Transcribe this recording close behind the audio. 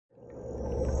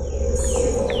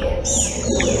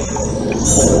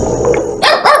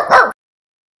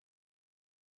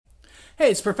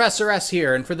Hey, it's Professor S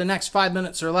here, and for the next 5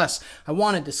 minutes or less, I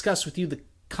want to discuss with you the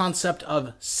concept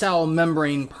of cell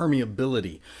membrane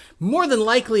permeability. More than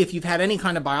likely, if you've had any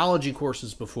kind of biology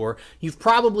courses before, you've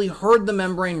probably heard the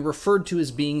membrane referred to as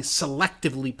being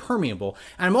selectively permeable,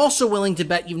 and I'm also willing to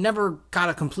bet you've never got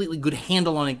a completely good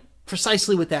handle on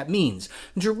precisely what that means.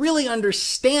 And to really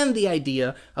understand the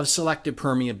idea of selective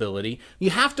permeability,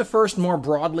 you have to first more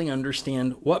broadly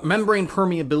understand what membrane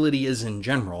permeability is in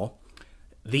general,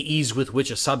 the ease with which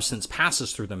a substance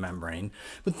passes through the membrane,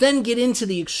 but then get into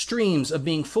the extremes of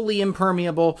being fully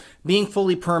impermeable, being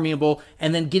fully permeable,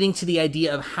 and then getting to the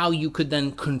idea of how you could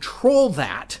then control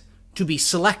that to be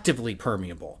selectively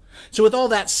permeable. So with all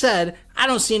that said, I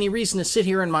don't see any reason to sit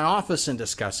here in my office and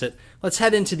discuss it. Let's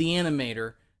head into the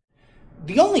Animator.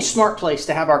 The only smart place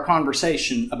to have our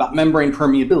conversation about membrane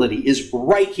permeability is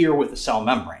right here with the cell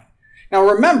membrane. Now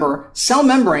remember, cell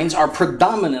membranes are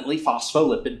predominantly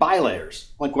phospholipid bilayers,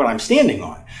 like what I'm standing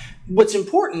on. What's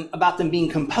important about them being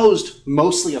composed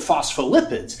mostly of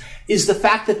phospholipids is the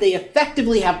fact that they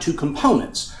effectively have two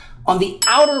components. On the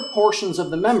outer portions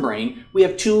of the membrane, we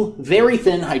have two very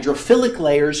thin hydrophilic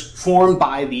layers formed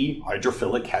by the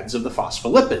hydrophilic heads of the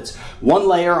phospholipids. One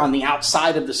layer on the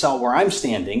outside of the cell where I'm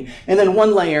standing, and then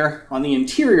one layer on the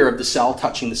interior of the cell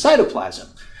touching the cytoplasm.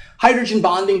 Hydrogen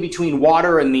bonding between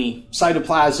water and the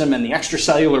cytoplasm and the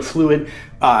extracellular fluid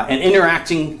and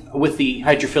interacting with the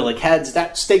hydrophilic heads,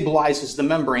 that stabilizes the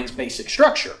membrane's basic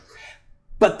structure.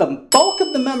 But the bulk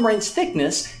of the membrane's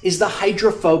thickness is the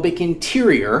hydrophobic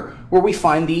interior, where we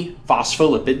find the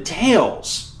phospholipid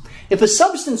tails. If a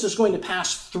substance is going to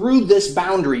pass through this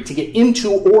boundary to get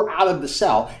into or out of the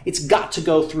cell, it's got to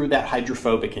go through that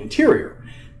hydrophobic interior.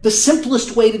 The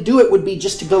simplest way to do it would be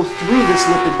just to go through this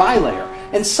lipid bilayer.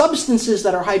 And substances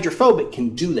that are hydrophobic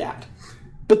can do that.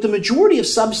 But the majority of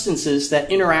substances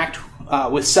that interact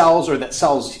with cells, or that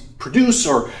cells produce,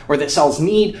 or that cells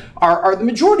need, the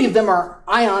majority of them are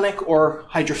ionic or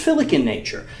hydrophilic in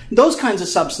nature. Those kinds of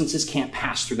substances can't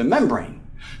pass through the membrane.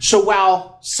 So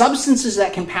while substances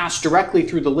that can pass directly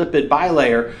through the lipid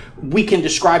bilayer, we can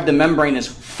describe the membrane as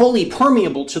fully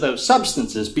permeable to those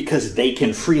substances because they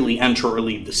can freely enter or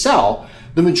leave the cell,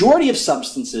 the majority of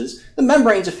substances, the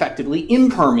membrane's effectively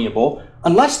impermeable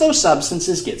unless those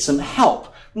substances get some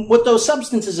help. What those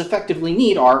substances effectively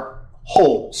need are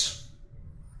holes.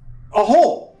 A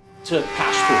hole to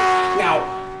pass through.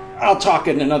 Now, I'll talk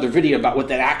in another video about what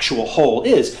that actual hole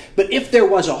is, but if there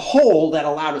was a hole that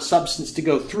allowed a substance to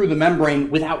go through the membrane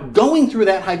without going through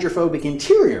that hydrophobic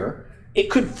interior, it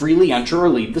could freely enter or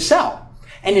leave the cell.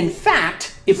 And in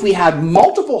fact, if we had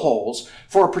multiple holes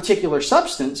for a particular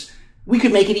substance, we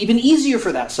could make it even easier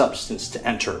for that substance to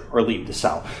enter or leave the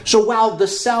cell. So while the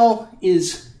cell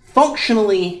is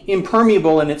functionally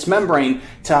impermeable in its membrane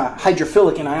to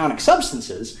hydrophilic and ionic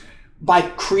substances, by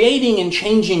creating and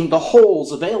changing the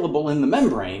holes available in the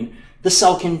membrane, the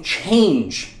cell can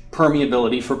change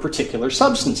permeability for particular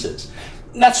substances.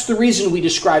 That's the reason we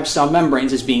describe cell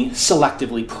membranes as being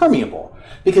selectively permeable,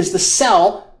 because the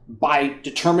cell, by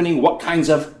determining what kinds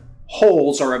of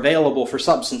holes are available for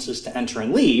substances to enter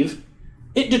and leave,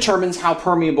 it determines how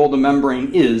permeable the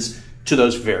membrane is to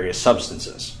those various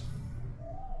substances.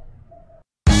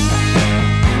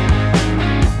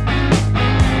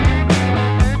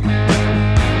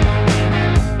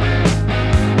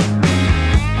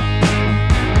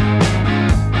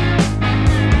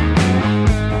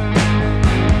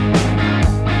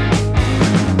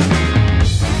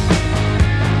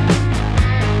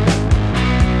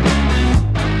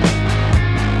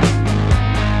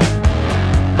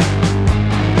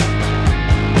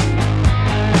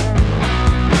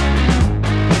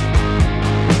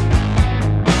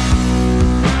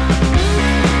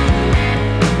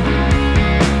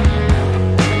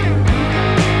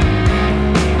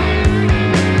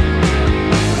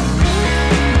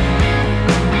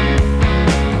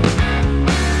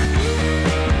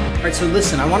 So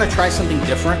listen, I want to try something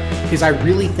different because I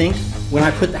really think when I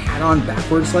put the hat on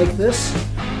backwards like this,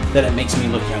 that it makes me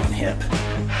look young and hip.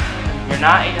 You're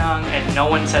not young and no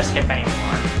one says hip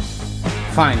anymore.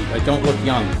 Fine, I don't look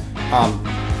young.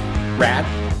 Rad?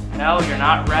 No, you're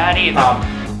not rad either.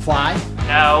 Fly?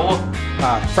 No.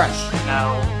 Fresh?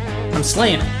 No. I'm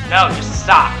slaying it. No, just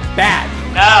stop. Bad?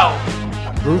 No.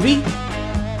 Groovy?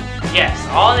 Yes,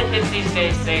 all the kids these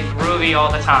days say groovy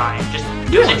all the time.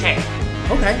 Just use a tape.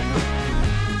 Okay.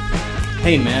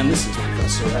 Hey man, this is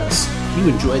Professor S. If you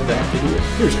enjoyed that video,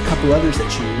 here's a couple others that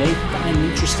you may find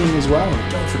interesting as well,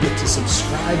 and don't forget to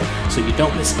subscribe so you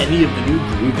don't miss any of the new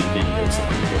groovy videos that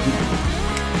we're doing.